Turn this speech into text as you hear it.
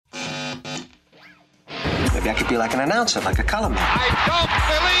Maybe I could be like an announcer, like a color man. I don't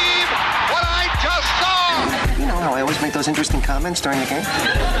believe what I just saw! You know how I always make those interesting comments during the game?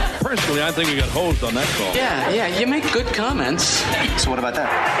 Personally, I think we got hosed on that call. Yeah, you make good comments. So what about that?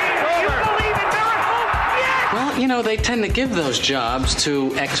 You believe in miracles? Yes! Well, you know, they tend to give those jobs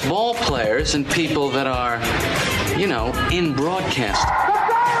to ex-ball players and people that are, you know, in broadcast.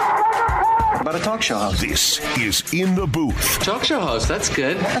 What about a talk show host? This is In the Booth. Talk show host, that's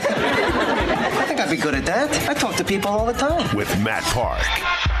good. I think I'd be good at that. I talk to people all the time. With Matt Park.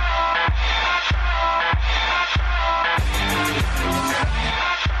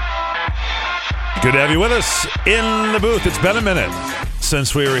 Good to have you with us in the booth. It's been a minute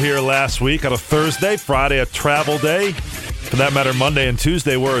since we were here last week on a Thursday, Friday a travel day. For that matter, Monday and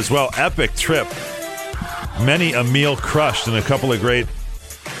Tuesday were as well. Epic trip. Many a meal crushed in a couple of great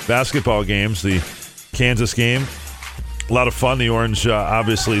basketball games. The Kansas game, a lot of fun. The Orange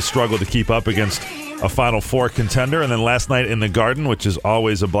obviously struggled to keep up against a Final Four contender. And then last night in the Garden, which is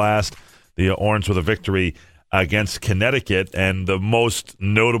always a blast, the Orange with a victory against Connecticut. And the most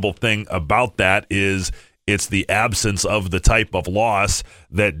notable thing about that is it's the absence of the type of loss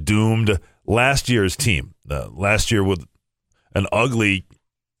that doomed last year's team. Last year with an ugly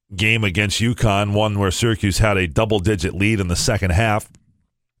game against UConn, one where Syracuse had a double-digit lead in the second half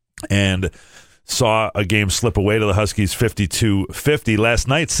and saw a game slip away to the Huskies 52-50. Last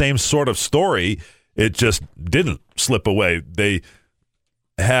night, same sort of story. It just didn't slip away. They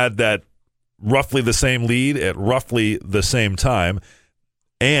had that roughly the same lead at roughly the same time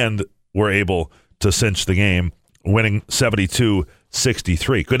and were able to cinch the game, winning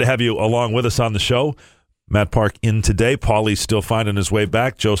 72-63. Good to have you along with us on the show. Matt Park in today. Paulie's still finding his way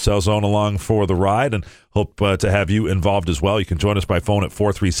back. Joe Salzone along for the ride, and hope to have you involved as well. You can join us by phone at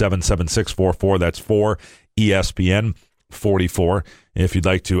 437-7644. That's 4ESPN 44. If you'd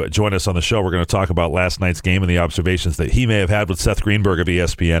like to join us on the show, we're going to talk about last night's game and the observations that he may have had with Seth Greenberg of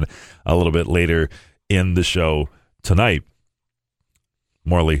ESPN a little bit later in the show tonight.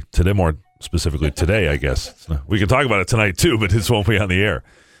 More specifically today, I guess. We can talk about it tonight too, but this won't be on the air.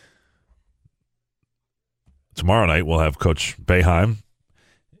 Tomorrow night, we'll have Coach Boeheim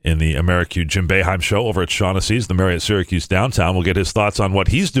in the Americu Jim Boeheim show over at Shaughnessy's, the Marriott Syracuse downtown. We'll get his thoughts on what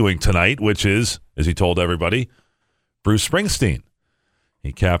he's doing tonight, which is, as he told everybody, Bruce Springsteen.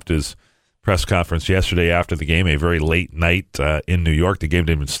 He capped his press conference yesterday after the game, a very late night in New York. The game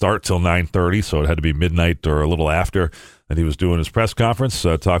didn't even start till 9:30, so it had to be midnight or a little after that he was doing his press conference.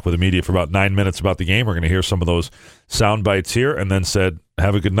 Talked with the media for about 9 minutes about the game. We're going to hear some of those sound bites here, and then said,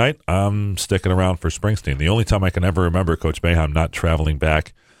 have a good night. I'm sticking around for Springsteen. The only time I can ever remember Coach Boeheim not traveling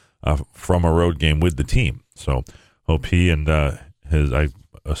back from a road game with the team. So hope he and I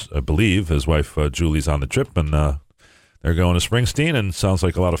believe his wife Julie's on the trip, and they're going to Springsteen, and sounds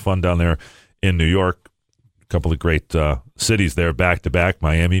like a lot of fun down there in New York. A couple of great cities there back to back.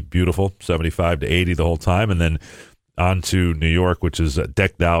 Miami, beautiful, 75 to 80 the whole time, and then on to New York, which is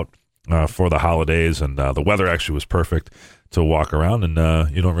decked out for the holidays, and the weather actually was perfect to walk around, and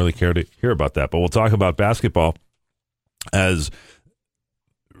you don't really care to hear about that. But we'll talk about basketball, as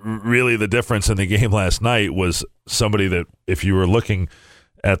really the difference in the game last night was somebody that, if you were looking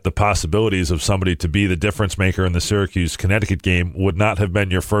at the possibilities of somebody to be the difference maker in the Syracuse-Connecticut game, would not have been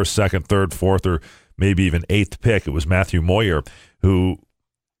your first, second, third, fourth, or maybe even eighth pick. It was Matthew Moyer, who,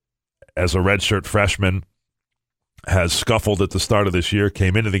 as a redshirt freshman, has scuffled at the start of this year,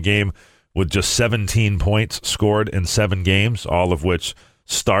 came into the game with just 17 points scored in 7 games, all of which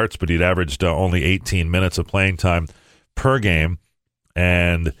starts, but he'd averaged only 18 minutes of playing time per game.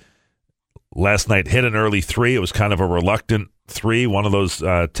 And last night hit an early three. It was kind of a reluctant three, one of those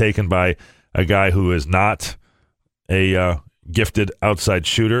taken by a guy who is not a gifted outside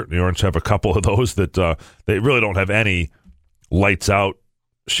shooter. The Orange have a couple of those that they really don't have any lights-out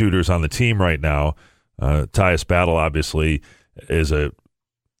shooters on the team right now. Tyus Battle, obviously, is a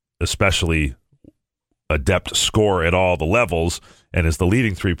especially adept scorer at all the levels and is the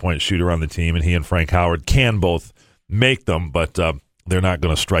leading three-point shooter on the team, and he and Frank Howard can both make them, but they're not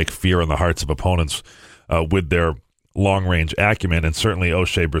going to strike fear in the hearts of opponents with their long-range acumen, and certainly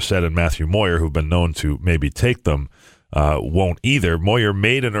O'Shea Brissett and Matthew Moyer, who've been known to maybe take them, won't either. Moyer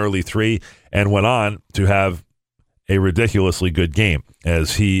made an early three and went on to have a ridiculously good game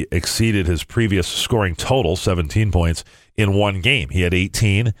as he exceeded his previous scoring total, 17 points, in one game. He had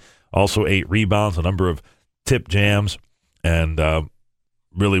 18, also 8 rebounds, a number of tip jams, and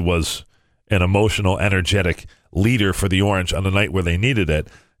really was an emotional, energetic leader for the Orange on the night where they needed it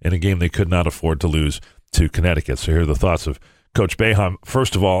in a game they could not afford to lose to Connecticut. So here are the thoughts of Coach Boeheim,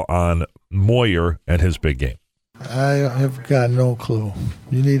 first of all, on Moyer and his big game. I have got no clue.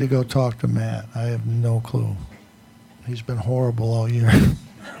 You need to go talk to Matt. I have no clue. He's been horrible all year.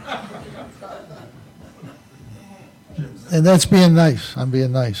 And that's being nice. I'm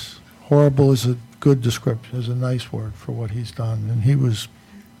being nice. Horrible is a good description, is a nice word for what he's done. And he was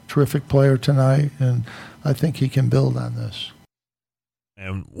a terrific player tonight, and I think he can build on this.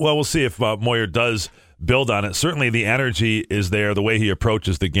 And, well, we'll see if Moyer does build on it. Certainly the energy is there, the way he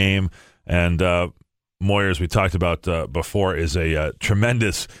approaches the game. And Moyer, as we talked about before, is a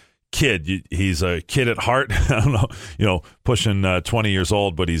tremendous kid. He's a kid at heart. I don't know, pushing 20 years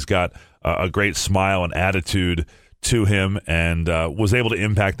old, but he's got a great smile and attitude to him, and was able to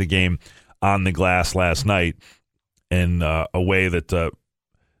impact the game on the glass last night in a way that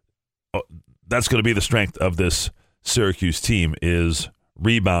that's going to be the strength of this Syracuse team, is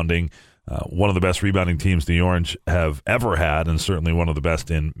rebounding. One of the best rebounding teams the Orange have ever had, and certainly one of the best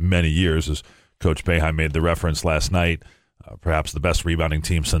in many years, as Coach Boeheim made the reference last night. Perhaps the best rebounding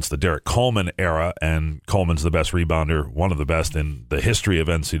team since the Derek Coleman era, and Coleman's the best rebounder, one of the best in the history of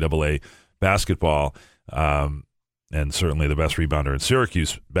NCAA basketball. And certainly the best rebounder in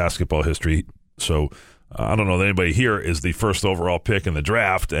Syracuse basketball history. So I don't know that anybody here is the first overall pick in the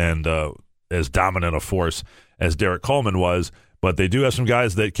draft and as dominant a force as Derek Coleman was, but they do have some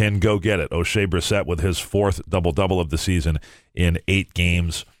guys that can go get it. O'Shea Brissett, with his fourth double-double of the season in 8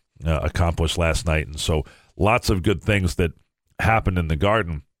 games, accomplished last night. And so lots of good things that happened in the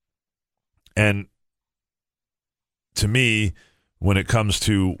Garden. And to me, when it comes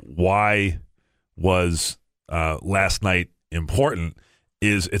to why was last night important,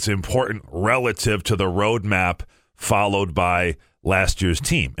 is it's important relative to the roadmap followed by last year's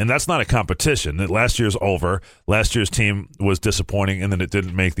team. And that's not a competition. Last year's over. Last year's team was disappointing, and then it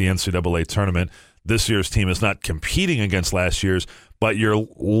didn't make the NCAA tournament. This year's team is not competing against last year's, but you're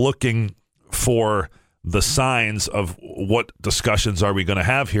looking for the signs of what discussions are we going to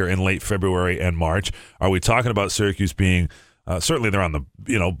have here in late February and March. Are we talking about Syracuse being certainly they're on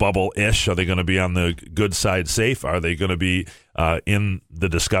the bubble-ish. Are they going to be on the good side safe? Are they going to be in the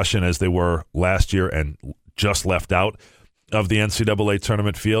discussion as they were last year and just left out of the NCAA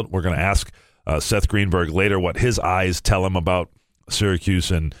tournament field? We're going to ask Seth Greenberg later what his eyes tell him about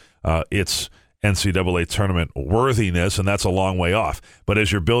Syracuse and its NCAA tournament worthiness, and that's a long way off. But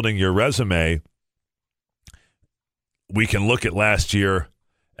as you're building your resume, we can look at last year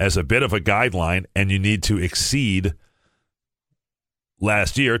as a bit of a guideline, and you need to exceed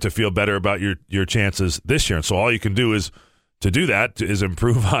last year to feel better about your chances this year. And so all you can do is to do that is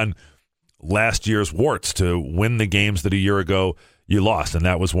improve on last year's warts, to win the games that a year ago you lost. And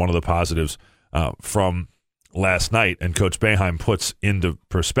that was one of the positives from last night. And Coach Boeheim puts into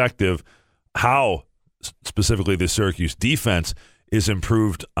perspective how specifically the Syracuse defense is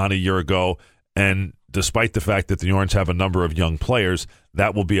improved on a year ago. And despite the fact that the Orange have a number of young players,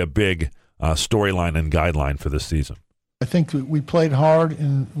 that will be a big storyline and guideline for this season. I think we played hard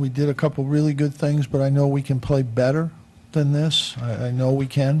and we did a couple really good things, but I know we can play better than this. I know we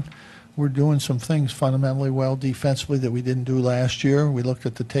can. We're doing some things fundamentally well defensively that we didn't do last year. We looked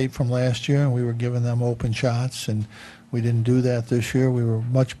at the tape from last year and we were giving them open shots, and we didn't do that this year. We were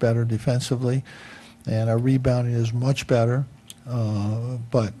much better defensively, and our rebounding is much better.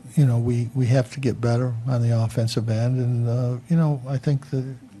 But, we have to get better on the offensive end, and, I think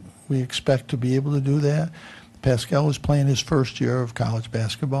that we expect to be able to do that. Pascal is playing his first year of college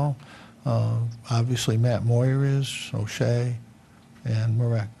basketball. Obviously, Matt Moyer is, O'Shea, and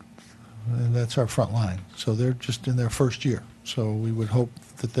Marek. And that's our front line. So they're just in their first year. So we would hope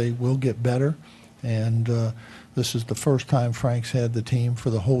that they will get better. And this is the first time Frank's had the team for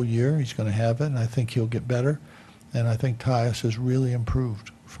the whole year. He's going to have it, and I think he'll get better. And I think Tyus has really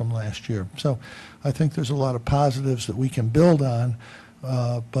improved from last year. So I think there's a lot of positives that we can build on.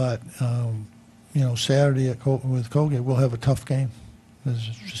 But Saturday with Colgate, we'll have a tough game. That's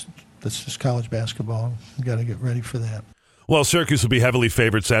just college basketball. We've got to get ready for that. Well, Syracuse will be heavily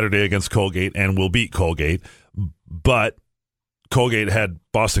favored Saturday against Colgate and will beat Colgate. But Colgate had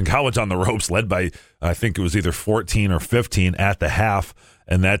Boston College on the ropes, led by, I think it was either 14 or 15 at the half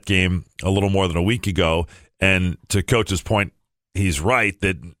in that game a little more than a week ago. And to Coach's point, he's right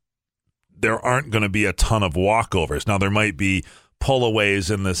that there aren't going to be a ton of walkovers. Now, there might be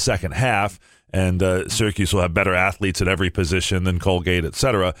pullaways in the second half, and Syracuse will have better athletes at every position than Colgate, et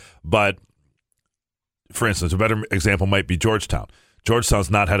cetera. But, for instance, a better example might be Georgetown.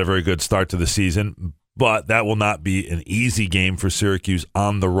 Georgetown's not had a very good start to the season, but that will not be an easy game for Syracuse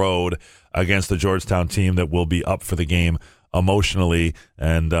on the road against the Georgetown team that will be up for the game emotionally.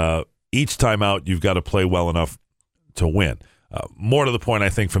 And each time out, you've got to play well enough to win. More to the point, I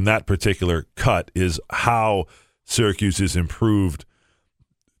think, from that particular cut is how Syracuse is improved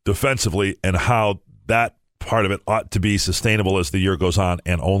defensively and how that part of it ought to be sustainable as the year goes on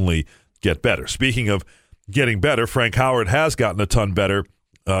and only get better. Speaking of getting better, Frank Howard has gotten a ton better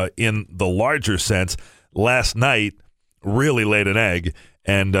in the larger sense. Last night really laid an egg,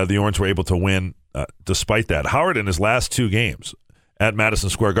 and the Orange were able to win despite that. Howard in his last 2 games at Madison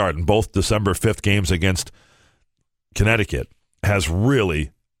Square Garden, both December 5th games against Connecticut, has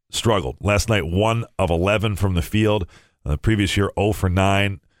really struggled. Last night, 1 of 11 from the field. The previous year, 0 for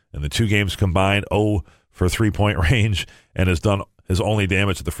 9. And the 2 games combined, 0 for 3-point range, and has done his only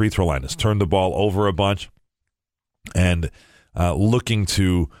damage at the free throw line. Has turned the ball over a bunch and looking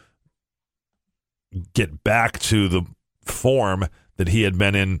to get back to the form that he had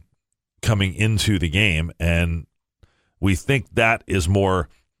been in coming into the game. And we think that is more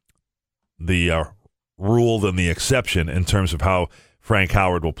the rule than the exception in terms of how Frank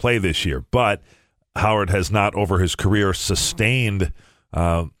Howard will play this year. But Howard has not over his career sustained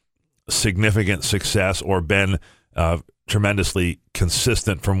significant success or been tremendously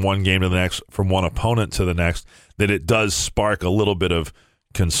consistent from one game to the next, from one opponent to the next, that it does spark a little bit of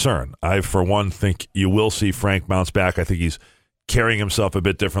concern. I, for one, think you will see Frank bounce back. I think he's carrying himself a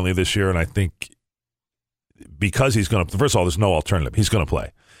bit differently this year, and I think because he's going to, first of all, there's no alternative. He's going to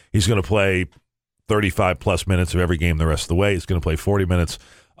play. He's going to play 35-plus minutes of every game the rest of the way. He's going to play 40 minutes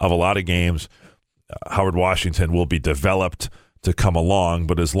of a lot of games. Howard Washington will be developed to come along,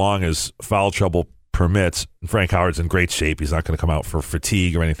 but as long as foul trouble permits, Frank Howard's in great shape. He's not going to come out for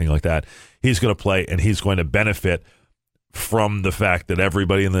fatigue or anything like that. He's going to play, and he's going to benefit from the fact that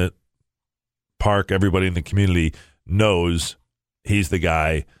everybody in the park, everybody in the community knows he's the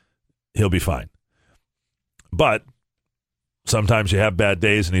guy. He'll be fine. But sometimes you have bad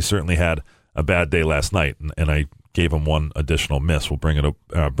days, and he certainly had a bad day last night, and I gave him one additional miss. We'll bring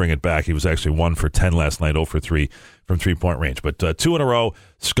it back. He was actually 1 for 10 last night, 0 for 3 from 3-point range. But 2 in a row,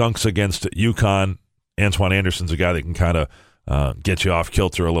 skunks against UConn. Antoine Anderson's a guy that can kind of get you off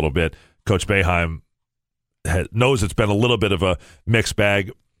kilter a little bit. Coach Boeheim knows it's been a little bit of a mixed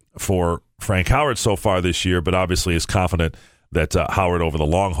bag for Frank Howard so far this year, but obviously is confident that Howard over the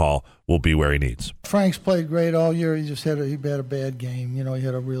long haul will be where he needs. Frank's played great all year. He just had a bad game. You know, he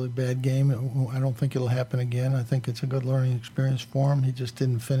had a really bad game. I don't think it'll happen again. I think it's a good learning experience for him. He just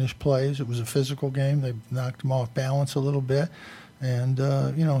didn't finish plays. It was a physical game. They knocked him off balance a little bit, and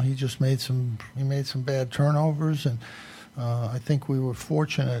he just made some bad turnovers. And I think we were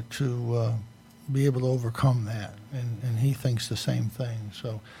fortunate to be able to overcome that. And he thinks the same thing.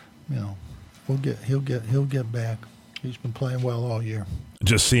 So, he'll get back. He's been playing well all year.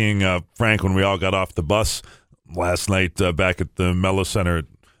 Just seeing Frank when we all got off the bus last night back at the Mello Center at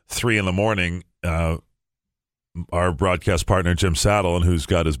 3 a.m, our broadcast partner, Jim Saddle, and who's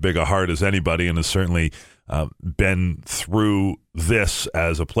got as big a heart as anybody and has certainly been through this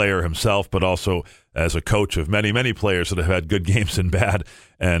as a player himself, but also as a coach of many, many players that have had good games and bad.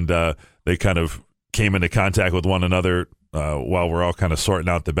 And they kind of came into contact with one another while we're all kind of sorting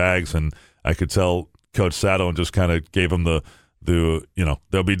out the bags. And I could tell Coach Sato and just kind of gave him the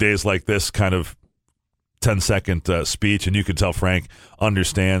there'll be days like this kind of 10-second speech, and you could tell Frank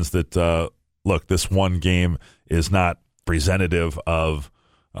understands that, look, this one game is not representative of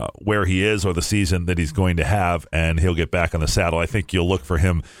where he is or the season that he's going to have, and he'll get back on the saddle. I think you'll look for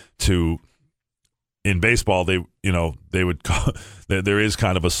him to, in baseball, they would call, there is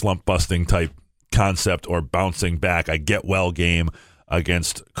kind of a slump-busting type concept or bouncing back, a get-well game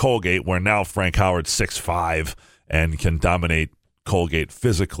against Colgate, where now Frank Howard's 6'5" and can dominate Colgate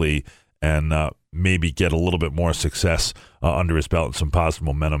physically and maybe get a little bit more success under his belt and some positive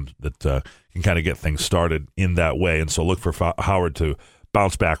momentum that can kind of get things started in that way. And so look for Howard to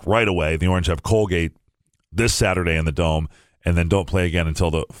bounce back right away. The Orange have Colgate this Saturday in the Dome, and then don't play again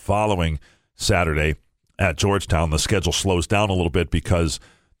until the following Saturday at Georgetown. The schedule slows down a little bit because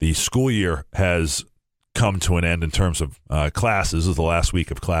the school year has come to an end in terms of classes. This is the last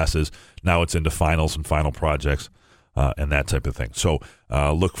week of classes. Now it's into finals and final projects and that type of thing. So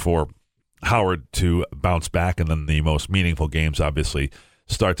look for Howard to bounce back, and then the most meaningful games obviously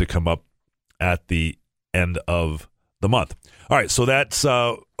start to come up at the end of the month. All right, so that's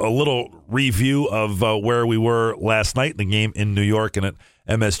a little review of where we were last night, the game in New York and at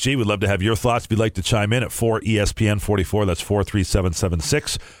MSG. We'd love to have your thoughts if you'd like to chime in at 4ESPN44. That's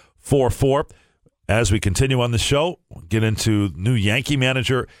 4377644. As we continue on the show, we'll get into new Yankee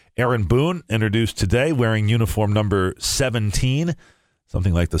manager Aaron Boone, introduced today wearing uniform number 17,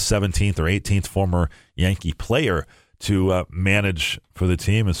 something like the 17th or 18th former Yankee player to manage for the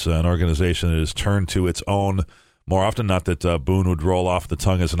team. It's an organization that has turned to its own more often. Not that Boone would roll off the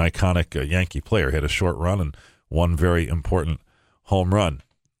tongue as an iconic Yankee player. He had a short run and one very important home run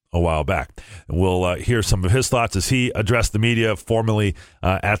a while back. We'll hear some of his thoughts as he addressed the media formally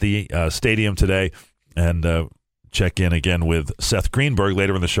at the stadium today, and check in again with Seth Greenberg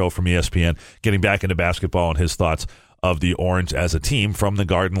later in the show from ESPN, getting back into basketball and his thoughts of the Orange as a team from the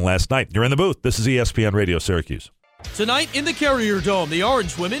Garden last night. You're in the booth. This is ESPN Radio Syracuse. Tonight in the Carrier Dome, the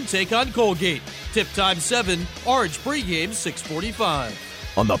Orange women take on Colgate. Tip time 7, Orange pregame 6:45.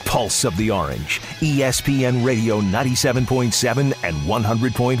 On the pulse of the Orange, ESPN Radio 97.7 and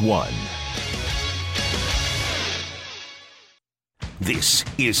 100.1. This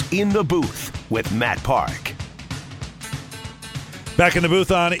is In the Booth with Matt Park. Back in the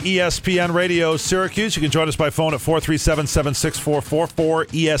booth on ESPN Radio Syracuse. You can join us by phone at 437-764-44,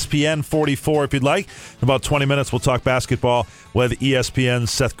 ESPN 44 if you'd like. In about 20 minutes, we'll talk basketball with ESPN's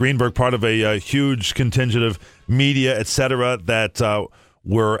Seth Greenberg, part of a huge contingent of media, etc., that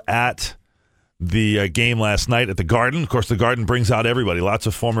were at the game last night at the Garden. Of course, the Garden brings out everybody. Lots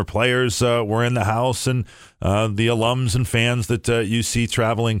of former players were in the house, and the alums and fans that you see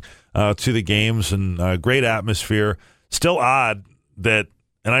traveling to the games, and great atmosphere. Still odd that,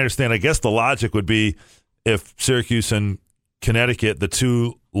 and I understand, I guess the logic would be if Syracuse and Connecticut, the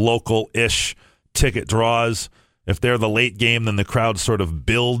two local-ish ticket draws, if they're the late game, then the crowd sort of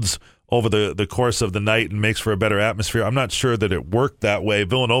builds over the course of the night and makes for a better atmosphere. I'm not sure that it worked that way.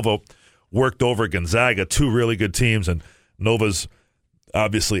 Villanova worked over Gonzaga, two really good teams, and Nova's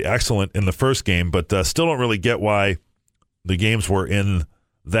obviously excellent in the first game, but still don't really get why the games were in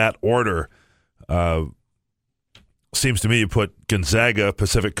that order. Seems to me you put Gonzaga,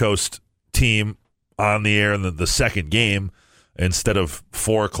 Pacific Coast team, on the air in the second game instead of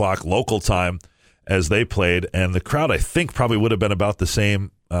 4 o'clock local time as they played, and the crowd, I think, probably would have been about the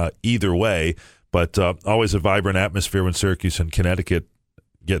same either way, but always a vibrant atmosphere when Syracuse and Connecticut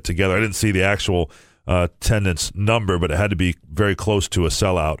get together. I didn't see the actual attendance number, but it had to be very close to a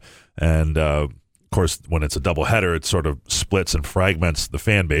sellout, and of course, when it's a doubleheader, it sort of splits and fragments the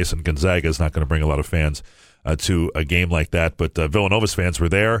fan base, and Gonzaga is not going to bring a lot of fans to a game like that. But Villanova's fans were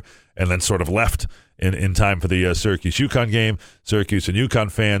there and then sort of left in time for the Syracuse-UConn game. Syracuse and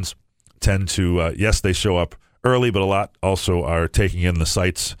UConn fans tend to, yes, they show up early, but a lot also are taking in the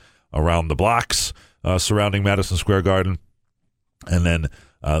sights around the blocks surrounding Madison Square Garden. And then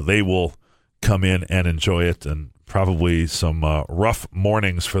they will come in and enjoy it, and probably some rough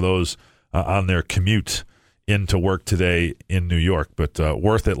mornings for those on their commute into work today in New York, but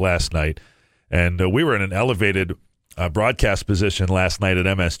worth it last night. And we were in an elevated broadcast position last night at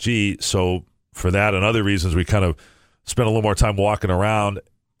MSG, so for that and other reasons, we kind of spent a little more time walking around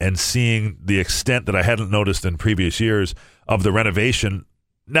and seeing the extent that I hadn't noticed in previous years of the renovation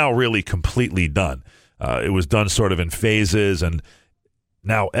now really completely done. It was done sort of in phases, and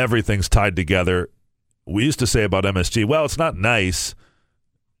now everything's tied together. We used to say about MSG, well, it's not nice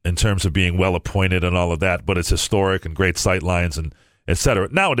in terms of being well-appointed and all of that, but it's historic and great sight lines and et cetera.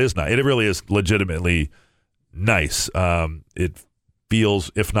 Now it is not. It really is legitimately nice. It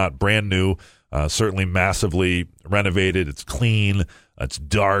feels, if not brand new, certainly massively renovated. It's clean. It's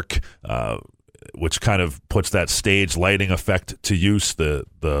dark, which kind of puts that stage lighting effect to use.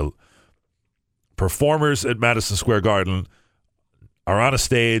 The performers at Madison Square Garden are on a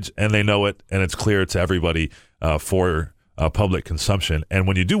stage, and they know it, and it's clear to everybody for public consumption. And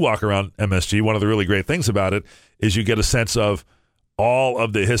when you do walk around MSG, one of the really great things about it is you get a sense of all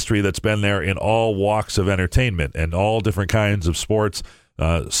of the history that's been there in all walks of entertainment and all different kinds of sports,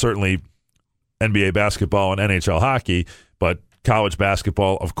 certainly NBA basketball and NHL hockey, but college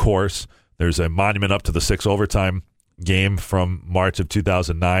basketball, of course. There's a monument up to the 6 overtime game from March of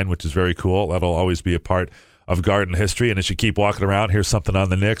 2009, which is very cool. That'll always be a part of Garden history. And as you keep walking around, here's something on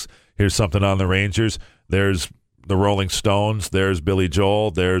the Knicks, here's something on the Rangers, there's the Rolling Stones, there's Billy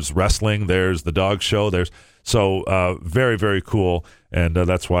Joel, there's wrestling, there's the dog show, so very, very cool, and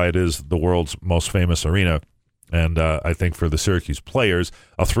that's why it is the world's most famous arena. And I think for the Syracuse players,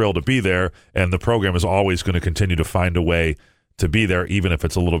 a thrill to be there, and the program is always going to continue to find a way to be there, even if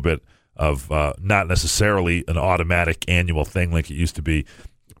it's a little bit of not necessarily an automatic annual thing like it used to be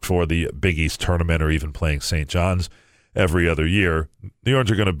for the Big East tournament or even playing St. John's every other year. The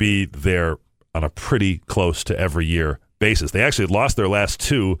Orange are going to be there on a pretty close to every year basis. They actually lost their last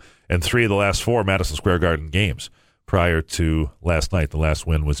 2 and 3 of the last 4 Madison Square Garden games prior to last night. The last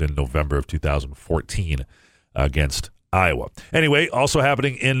win was in November of 2014 against Iowa. Anyway, also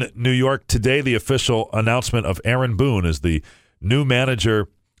happening in New York today, the official announcement of Aaron Boone as the new manager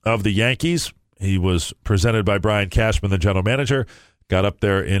of the Yankees. He was presented by Brian Cashman, the general manager, got up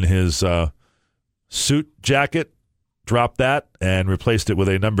there in his suit jacket, dropped that and replaced it with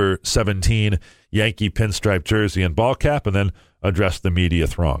a number 17 Yankee pinstripe jersey and ball cap, and then addressed the media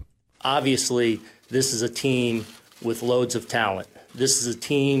throng. Obviously, this is a team with loads of talent. This is a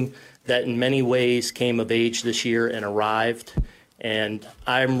team that in many ways came of age this year and arrived. And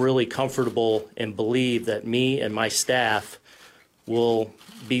I'm really comfortable and believe that me and my staff will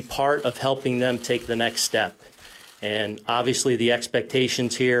be part of helping them take the next step. And obviously the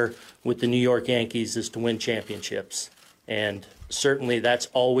expectations here with the New York Yankees is to win championships. And certainly that's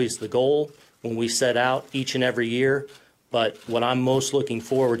always the goal when we set out each and every year. But what I'm most looking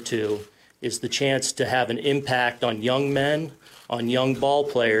forward to is the chance to have an impact on young men, on young ball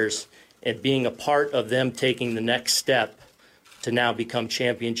players, and being a part of them taking the next step to now become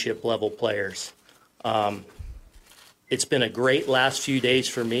championship level players. It's been a great last few days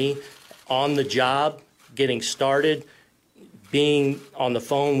for me on the job, getting started, being on the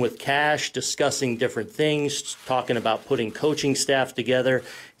phone with Cash, discussing different things, talking about putting coaching staff together.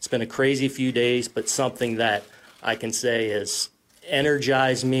 It's been a crazy few days, but something that I can say has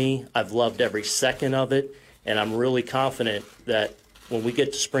energized me. I've loved every second of it, and I'm really confident that when we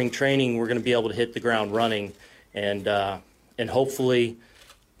get to spring training, we're going to be able to hit the ground running and hopefully,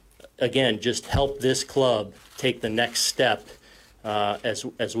 again, just help this club take the next step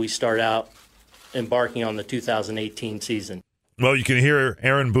as we start out embarking on the 2018 season. Well, you can hear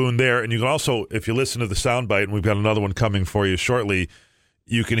Aaron Boone there, and you can also, if you listen to the soundbite, and we've got another one coming for you shortly,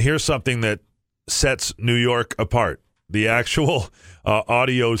 you can hear something that sets New York apart. The actual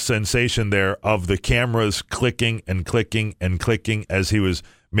audio sensation there of the cameras clicking and clicking and clicking as he was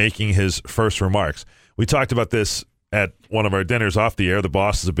making his first remarks. We talked about this at one of our dinners off the air. The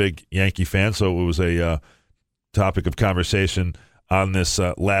boss is a big Yankee fan, so it was a topic of conversation on this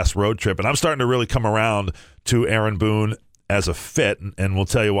last road trip. And I'm starting to really come around to Aaron Boone as a fit, and we'll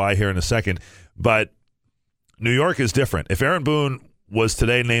tell you why here in a second. But New York is different. If Aaron Boone was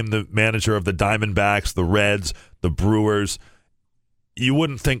today named the manager of the Diamondbacks, the Reds, the Brewers, you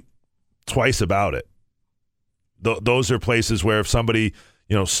wouldn't think twice about it. Those are places where if somebody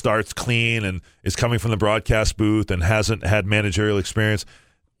starts clean and is coming from the broadcast booth and hasn't had managerial experience,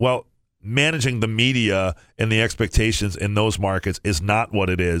 well, managing the media and the expectations in those markets is not what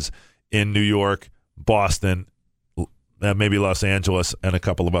it is in New York, Boston, maybe Los Angeles, and a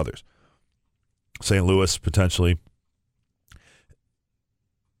couple of others. St. Louis, potentially.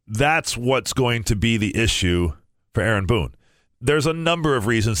 That's what's going to be the issue for Aaron Boone. There's a number of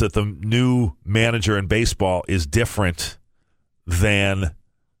reasons that the new manager in baseball is different than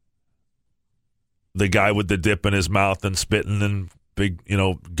the guy with the dip in his mouth and spitting and big,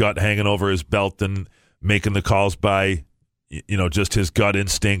 gut hanging over his belt and making the calls by, just his gut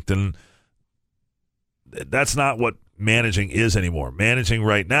instinct. And that's not what managing is anymore. Managing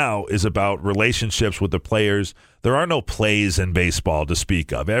right now is about relationships with the players. There are no plays in baseball to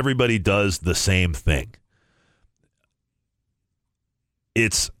speak of. Everybody does the same thing.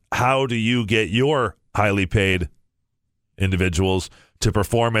 It's how do you get your highly paid individuals to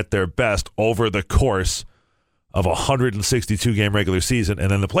perform at their best over the course of a 162-game regular season and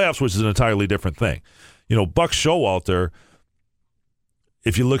then the playoffs, which is an entirely different thing. Buck Showalter,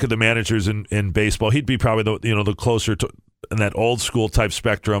 if you look at the managers in baseball, he'd be probably the closer to in that old school type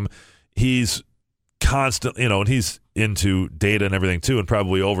spectrum. He's constant, and he's into data and everything too, and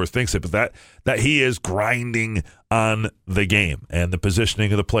probably overthinks it. But that he is grinding on the game and the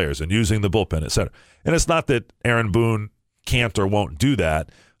positioning of the players and using the bullpen, et cetera. And it's not that Aaron Boone can't or won't do that,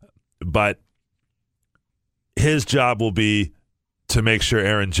 but his job will be to make sure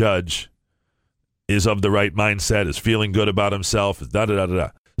Aaron Judge is of the right mindset, is feeling good about himself, da-da-da-da-da.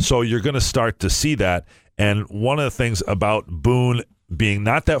 So you're going to start to see that. And one of the things about Boone being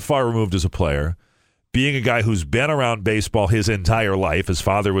not that far removed as a player, being a guy who's been around baseball his entire life, his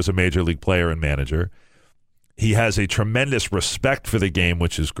father was a major league player and manager, he has a tremendous respect for the game,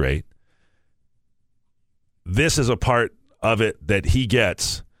 which is great. This is a part of it that he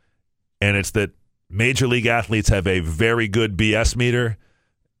gets, and it's that major league athletes have a very good BS meter,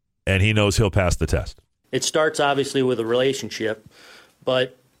 and he knows he'll pass the test. It starts obviously with a relationship,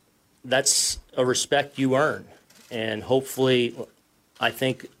 but that's a respect you earn. And hopefully, I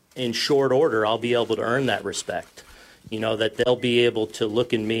think in short order, I'll be able to earn that respect. That they'll be able to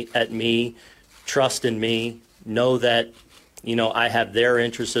look at me, trust in me, know that, I have their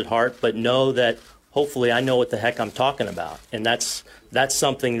interests at heart, but know that hopefully I know what the heck I'm talking about. And that's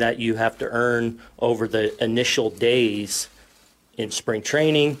something that you have to earn over the initial days in spring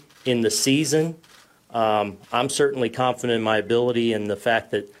training, in the season. I'm certainly confident in my ability and the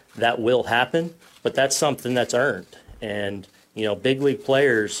fact that will happen, but that's something that's earned. And, big league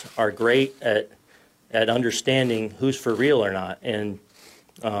players are great at at understanding who's for real or not. And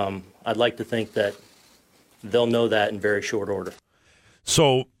I'd like to think that they'll know that in very short order.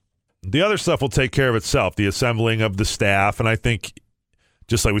 So the other stuff will take care of itself, the assembling of the staff. And I think,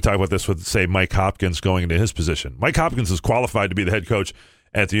 just like we talked about this with, say, Mike Hopkins going into his position. Mike Hopkins is qualified to be the head coach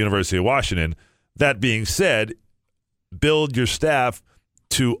at the University of Washington. That being said, build your staff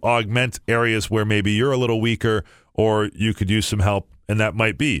to augment areas where maybe you're a little weaker or you could use some help, and that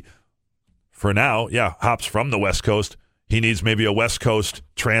might be. For now, yeah, Hop's from the West Coast. He needs maybe a West Coast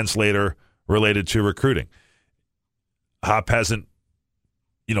translator related to recruiting. Hop hasn't,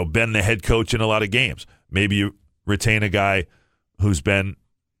 been the head coach in a lot of games. Maybe you retain a guy who's been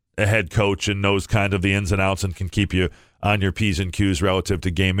a head coach and knows kind of the ins and outs and can keep you on your P's and Q's relative to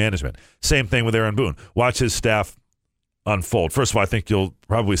game management. Same thing with Aaron Boone. Watch his staff unfold. First of all, I think you'll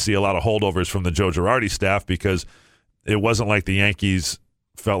probably see a lot of holdovers from the Joe Girardi staff because it wasn't like the Yankees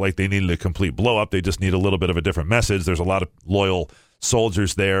felt like they needed a complete blow-up. They just need a little bit of a different message. There's a lot of loyal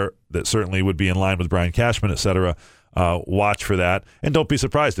soldiers there that certainly would be in line with Brian Cashman, et cetera. Watch for that. And don't be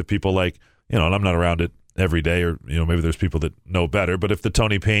surprised if people like, and I'm not around it every day, or maybe there's people that know better, but if the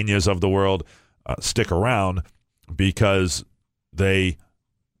Tony Peñas of the world stick around because they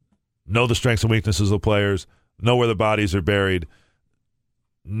know the strengths and weaknesses of the players, know where the bodies are buried,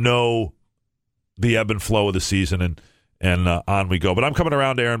 know the ebb and flow of the season, and on we go. But I'm coming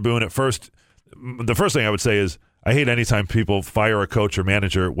around to Aaron Boone. At first, the first thing I would say is I hate anytime people fire a coach or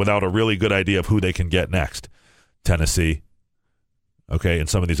manager without a really good idea of who they can get next. Tennessee, okay, and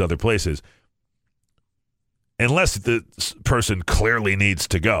some of these other places. Unless the person clearly needs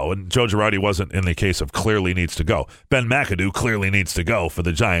to go, and Joe Girardi wasn't in the case of clearly needs to go. Ben McAdoo clearly needs to go for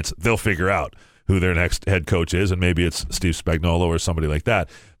the Giants. They'll figure out who their next head coach is, and maybe it's Steve Spagnuolo or somebody like that.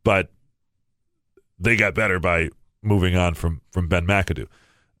 But they got better by moving on from Ben McAdoo.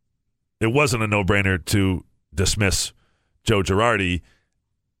 It wasn't a no-brainer to dismiss Joe Girardi.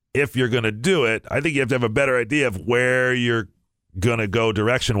 If you're going to do it, I think you have to have a better idea of where you're going to go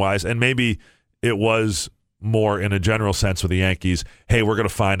direction-wise, and maybe it was more in a general sense with the Yankees, hey, we're going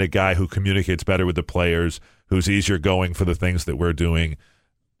to find a guy who communicates better with the players, who's easier going for the things that we're doing,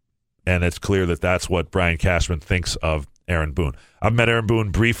 and it's clear that that's what Brian Cashman thinks of Aaron Boone. I've met Aaron Boone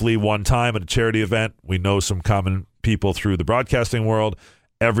briefly one time at a charity event. We know some common people through the broadcasting world.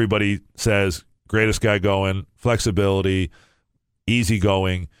 Everybody says, greatest guy going, flexibility,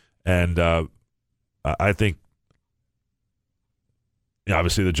 easygoing, and I think,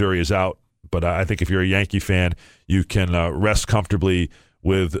 obviously the jury is out, but I think if you're a Yankee fan, you can rest comfortably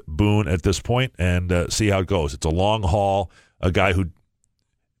with Boone at this point and see how it goes. It's a long haul, a guy who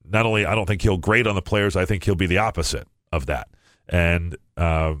not only, I don't think he'll grade on the players, I think he'll be the opposite of that and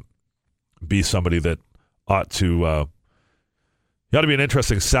be somebody that ought to be an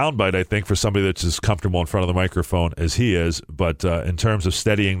interesting soundbite, I think, for somebody that's as comfortable in front of the microphone as he is. But in terms of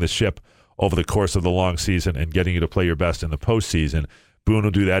steadying the ship over the course of the long season and getting you to play your best in the postseason, Boone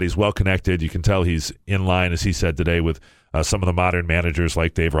will do that. He's well connected. You can tell he's in line, as he said today, with some of the modern managers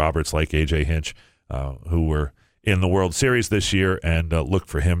like Dave Roberts, like A.J. Hinch, who were in the World Series this year, and look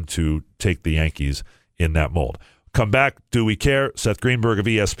for him to take the Yankees in that mold. Come back. Do we care? Seth Greenberg of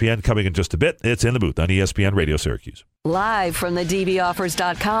ESPN coming in just a bit. It's In the Booth on ESPN Radio Syracuse. Live from the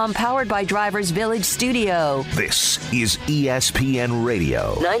DBOffers.com, powered by Drivers Village Studio. This is ESPN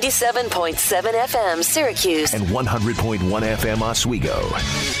Radio. 97.7 FM Syracuse. And 100.1 FM Oswego.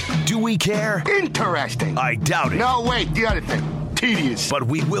 Do we care? Interesting. I doubt it. No, wait, the other thing. Tedious. But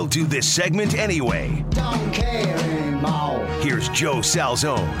we will do this segment anyway. Don't care anymore. Here's Joe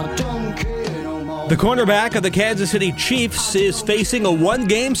Salzone. I don't care. The cornerback of the Kansas City Chiefs is facing a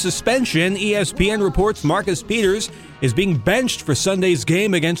one-game suspension. ESPN reports Marcus Peters is being benched for Sunday's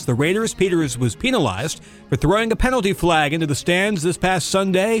game against the Raiders. Peters was penalized for throwing a penalty flag into the stands this past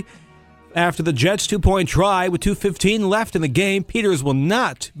Sunday. After the Jets' two-point try with 2:15 left in the game, Peters will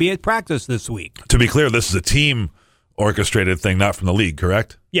not be at practice this week. To be clear, this is a team-orchestrated thing, not from the league,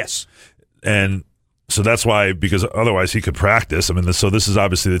 correct? Yes. And so that's why, because otherwise he could practice. I mean, so this is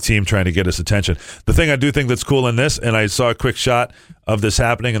obviously the team trying to get his attention. The thing I do think that's cool in this, and I saw a quick shot of this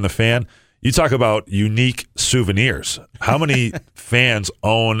happening in the fan, you talk about unique souvenirs. How many fans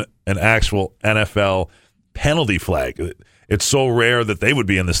own an actual NFL penalty flag? It's so rare that they would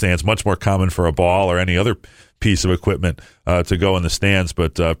be in the stands, much more common for a ball or any other piece of equipment to go in the stands.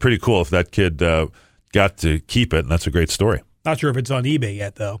 But pretty cool if that kid got to keep it, and that's a great story. Not sure if it's on eBay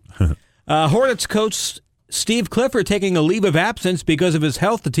yet, though. Hornets coach Steve Clifford taking a leave of absence because of his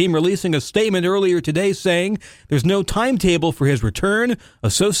health. The team releasing a statement earlier today saying there's no timetable for his return.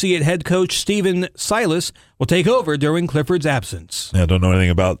 Associate head coach Steven Silas will take over during Clifford's absence. Yeah, I don't know anything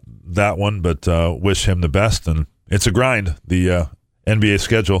about that one, but wish him the best. And it's a grind. The NBA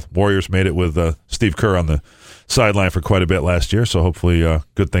schedule. Warriors made it with Steve Kerr on the sideline for quite a bit last year, so hopefully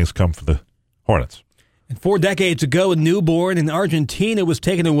good things come for the Hornets. And 4 decades ago, a newborn in Argentina was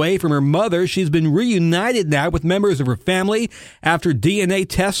taken away from her mother. She's been reunited now with members of her family after DNA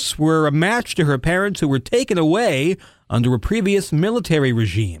tests were a match to her parents who were taken away under a previous military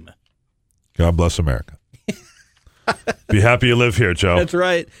regime. God bless America. Be happy you live here, Joe. That's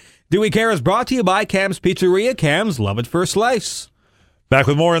right. Do We Care is brought to you by Cam's Pizzeria. Cam's, love it first slice. Back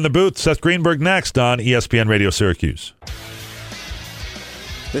with more in the booth. Seth Greenberg next on ESPN Radio Syracuse.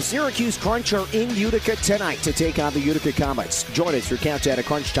 The Syracuse Crunch are in Utica tonight to take on the Utica Comets. Join us for Countdown to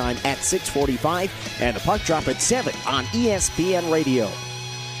Crunch Time at 6:45 and the puck drop at 7 on ESPN Radio.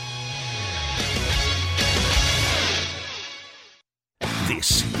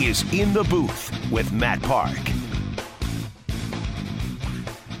 This is In the Booth with Matt Park.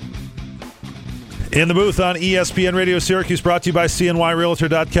 In the booth on ESPN Radio Syracuse, brought to you by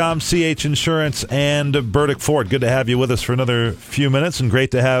CNYRealtor.com, CH Insurance, and Burdick Ford. Good to have you with us for another few minutes, and great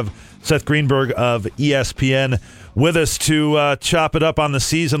to have Seth Greenberg of ESPN with us to chop it up on the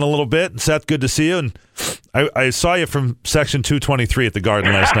season a little bit. Seth, good to see you. And I saw you from Section 223 at the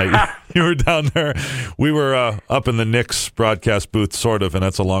Garden last night. You were down there. We were up in the Knicks broadcast booth, sort of, and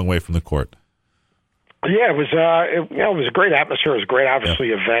that's a long way from the court. Yeah, it was. It was a great atmosphere. It was a great, obviously,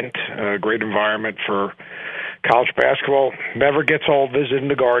 event. Great environment for college basketball. Never gets old visiting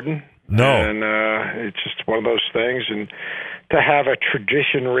the Garden. No, and it's just one of those things. And to have a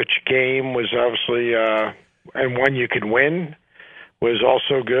tradition-rich game was obviously, and one you could win was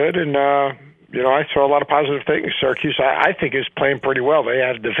also good. And I saw a lot of positive things. Syracuse, I think, is playing pretty well. They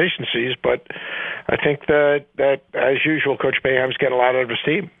had deficiencies, but I think that as usual, Coach Boeheim's getting a lot out of his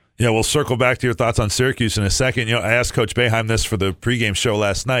team. Yeah, we'll circle back to your thoughts on Syracuse in a second. I asked Coach Boeheim this for the pregame show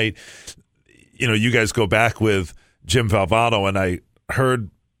last night. You guys go back with Jim Valvano, and I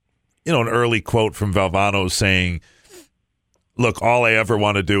heard, an early quote from Valvano saying, look, all I ever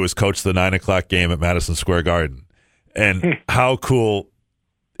want to do is coach the 9 o'clock game at Madison Square Garden. And how cool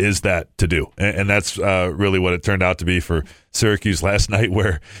is that to do? And that's really what it turned out to be for Syracuse last night,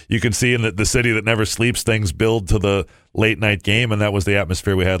 where you can see in the city that never sleeps, things build to the late night game, and that was the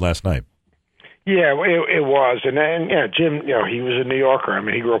atmosphere we had last night. Yeah, it was. And then, Jim, he was a New Yorker. I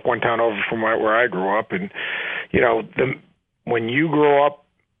mean, he grew up one town over from where I grew up. And, when you grow up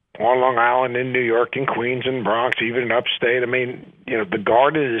on Long Island, in New York, in Queens, and Bronx, even in upstate, I mean, the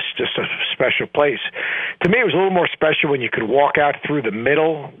Garden is just a special place. To me, it was a little more special when you could walk out through the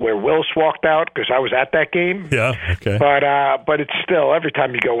middle where Wills walked out, because I was at that game. Yeah, okay. But it's still, every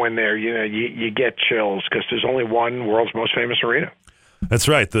time you go in there, you get chills, because there's only one world's most famous arena. That's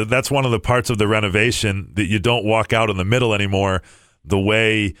right. That's one of the parts of the renovation, that you don't walk out in the middle anymore. The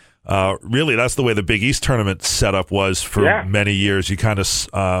way, really, that's the way the Big East tournament setup was for many years. You kind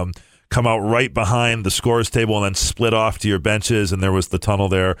of come out right behind the scores table and then split off to your benches, and there was the tunnel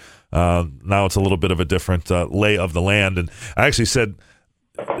there. Now it's a little bit of a different lay of the land. And I actually said,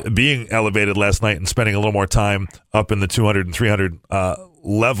 being elevated last night and spending a little more time up in the 200 and 300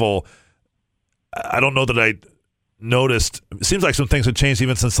 level, I don't know that I noticed. It seems like some things have changed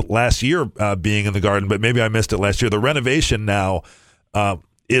even since last year being in the Garden, but maybe I missed it last year. The renovation now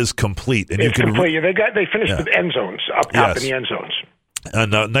is complete. And it's complete. They finished the end zones, up top in the end zones.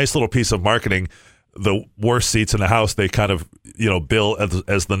 And a nice little piece of marketing. The worst seats in the house, they kind of, bill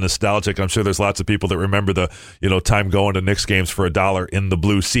as the nostalgic. I'm sure there's lots of people that remember the, time going to Knicks games for $1 in the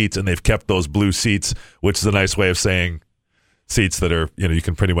blue seats, and they've kept those blue seats, which is a nice way of saying seats that are, you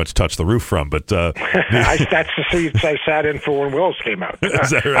can pretty much touch the roof from. But that's the seats I sat in for when Wills came out.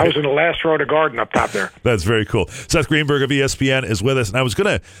 Is that right? I was in the last row of the Garden up top there. That's very cool. Seth Greenberg of ESPN is with us, and I was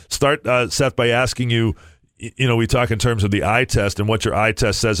going to start, Seth, by asking you, we talk in terms of the eye test and what your eye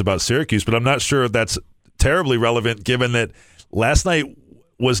test says about Syracuse, but I'm not sure if that's terribly relevant, given that last night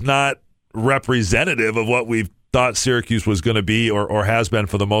was not representative of what we've thought Syracuse was going to be or has been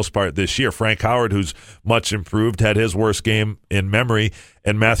for the most part this year. Frank Howard, who's much improved, had his worst game in memory,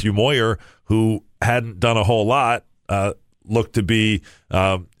 and Matthew Moyer, who hadn't done a whole lot, looked to be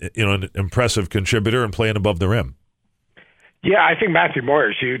an impressive contributor and playing above the rim. Yeah, I think Matthew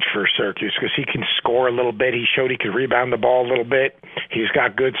Moyer is huge for Syracuse because he can score a little bit. He showed he could rebound the ball a little bit. He's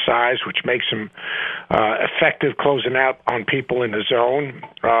got good size, which makes him effective closing out on people in the zone.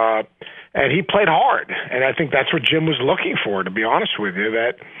 And he played hard, and I think that's what Jim was looking for, to be honest with you,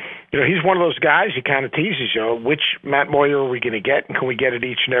 that, he's one of those guys, he kind of teases, which Matt Moyer are we going to get, and can we get it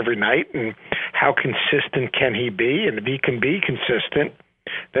each and every night, and how consistent can he be? And if he can be consistent,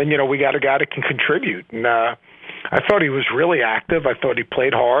 then, we got a guy that can contribute. And I thought he was really active. I thought he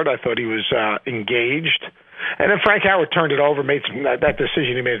played hard. I thought he was engaged. And then Frank Howard turned it over, made that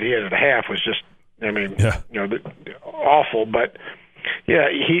decision he made at the end of the half was just, awful, but... Yeah,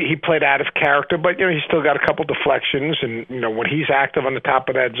 he played out of character, but he's still got a couple deflections, and when he's active on the top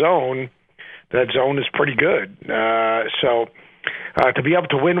of that zone is pretty good. So to be able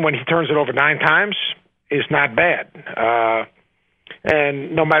to win when he turns it over 9 times is not bad.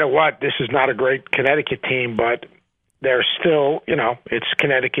 And no matter what, this is not a great Connecticut team, but they're still, it's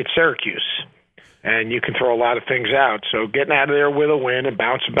Connecticut, Syracuse. And you can throw a lot of things out. So getting out of there with a win and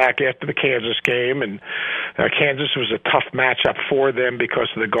bouncing back after the Kansas game, and Kansas was a tough matchup for them because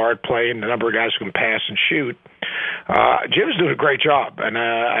of the guard play and the number of guys who can pass and shoot. Jim's doing a great job, and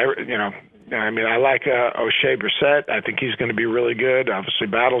I like O'Shea Brissett. I think he's going to be really good. Obviously,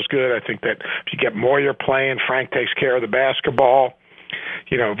 Battle's good. I think that if you get Moyer playing, Frank takes care of the basketball.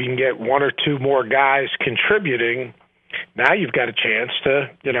 If you can get 1 or 2 more guys contributing, now you've got a chance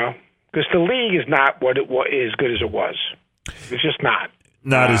to, because the league is not what it was, as good as it was. It's just not.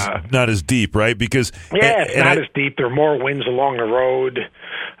 Not as deep, right? Because it's not as deep. There are more wins along the road.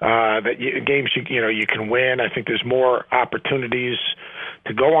 Games you can win. I think there's more opportunities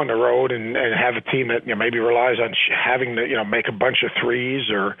to go on the road and have a team that maybe relies on having to make a bunch of threes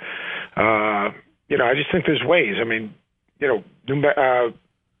or I just think there's ways. I mean,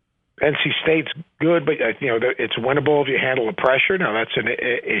 NC State's good, but it's winnable if you handle the pressure. Now that's an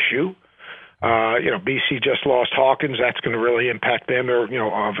issue. BC just lost Hawkins. That's going to really impact them. They're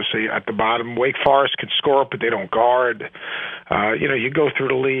obviously at the bottom. Wake Forest can score, but they don't guard. You go through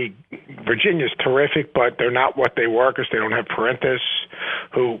the league. Virginia's terrific, but they're not what they were because they don't have Parentis,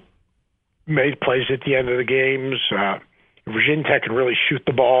 who made plays at the end of the games. Virginia Tech can really shoot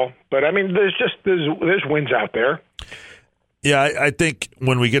the ball, but I mean, there's wins out there. Yeah, I think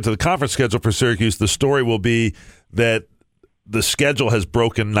when we get to the conference schedule for Syracuse, the story will be that the schedule has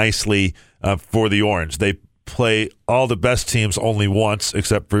broken nicely for the Orange. They play all the best teams only once,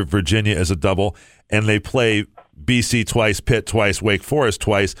 except for Virginia as a double, and they play BC twice, Pitt twice, Wake Forest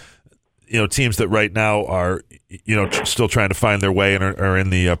twice. Teams that right now are still trying to find their way and are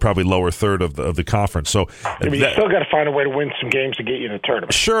in the probably lower third of the conference. So you still got to find a way to win some games to get you in the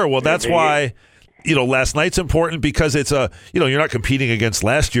tournament. Sure. Well, that's why. Last night's important because it's you're not competing against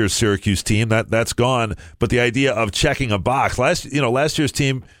last year's Syracuse team. That's gone. But the idea of checking a box, last year's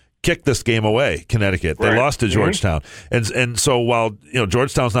team kicked this game away, Connecticut. They lost to Georgetown. And so while,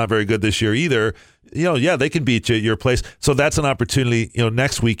 Georgetown's not very good this year either, they can beat you at your place. So that's an opportunity,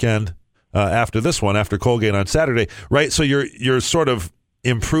 next weekend after this one, after Colgate on Saturday, right? So you're sort of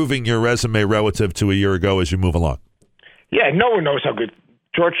improving your resume relative to a year ago as you move along. Yeah, no one knows how good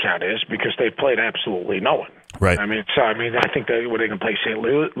Georgetown is because they played absolutely no one. Right. I mean, I think they can play St.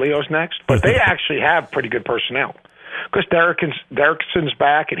 Leo's next, but they actually have pretty good personnel because Derrickson's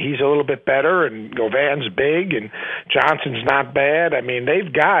back and he's a little bit better, and Govan's big and Johnson's not bad. I mean,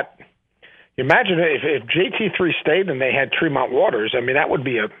 they've got. Imagine if JT3 stayed and they had Tremont Waters. I mean, that'd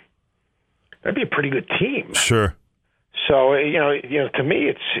be a pretty good team. Sure. So to me,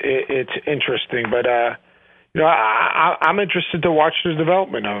 it's interesting, but. I'm interested to watch the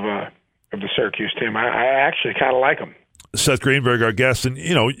development of the Syracuse team. I actually kind of like them. Seth Greenberg, our guest, and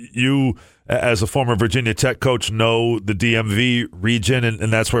you as a former Virginia Tech coach know the DMV region,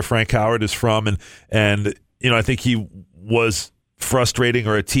 and that's where Frank Howard is from, and I think he was frustrating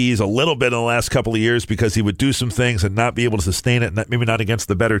or a tease a little bit in the last couple of years because he would do some things and not be able to sustain it, maybe not against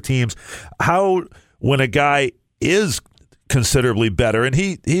the better teams. How, when a guy is considerably better, and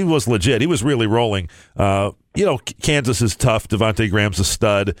he was legit, he was really rolling. Kansas is tough. Devontae Graham's a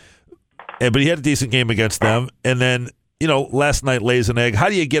stud, but he had a decent game against them. And then, last night lays an egg. How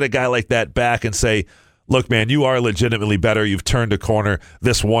do you get a guy like that back and say, look, man, you are legitimately better. You've turned a corner.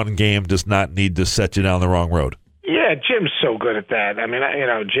 This one game does not need to set you down the wrong road. Yeah, Jim's so good at that. I mean,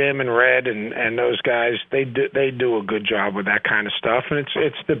 Jim and Red and those guys, they do a good job with that kind of stuff, and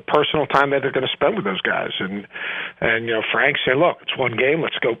it's the personal time that they're going to spend with those guys. And Frank said, look, it's one game.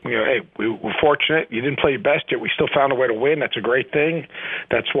 Let's go. Hey, we're fortunate. You didn't play your best yet. We still found a way to win. That's a great thing.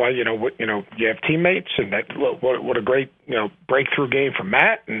 That's why you have teammates, and that what a great breakthrough game for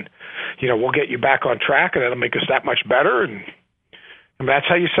Matt. And we'll get you back on track, and that'll make us that much better. And that's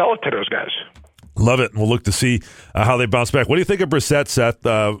how you sell it to those guys. Love it. We'll look to see how they bounce back. What do you think of Brissett, Seth?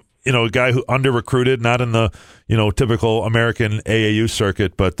 a guy who under-recruited, not in the, typical American AAU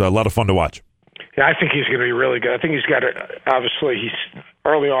circuit, but a lot of fun to watch. Yeah, I think he's going to be really good. I think he's got obviously,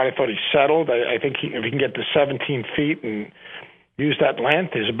 early on I thought he settled. I think if he can get to 17 feet and use that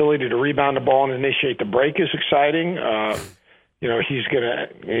length, his ability to rebound the ball and initiate the break is exciting. He's going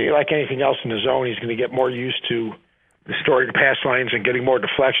to, like anything else in the zone, he's going to get more used to restoring the pass lanes and getting more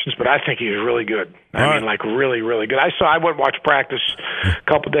deflections, but I think he was really good. I mean, really, really good. I went and watched practice a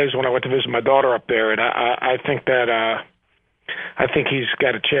couple of days when I went to visit my daughter up there, and I think that I think he's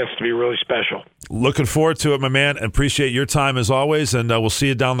got a chance to be really special. Looking forward to it, my man, and appreciate your time as always, and we'll see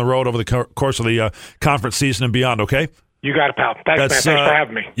you down the road over the course of the conference season and beyond, okay? You got it, pal. Thanks, man. Thanks for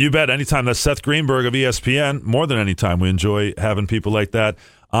having me. You bet. Anytime. That's Seth Greenberg of ESPN. More than any time, we enjoy having people like that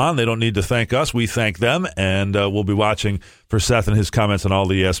on. They don't need to thank us. We thank them, and we'll be watching for Seth and his comments on all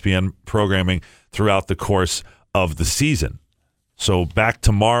the ESPN programming throughout the course of the season. So back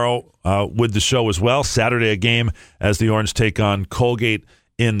tomorrow with the show as well. Saturday a game as the Orange take on Colgate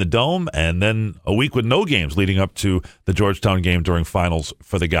in the Dome, and then a week with no games leading up to the Georgetown game during finals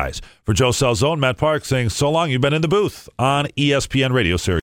for the guys. For Joe Salzone, Matt Park saying so long. You've been in the booth on ESPN Radio Series.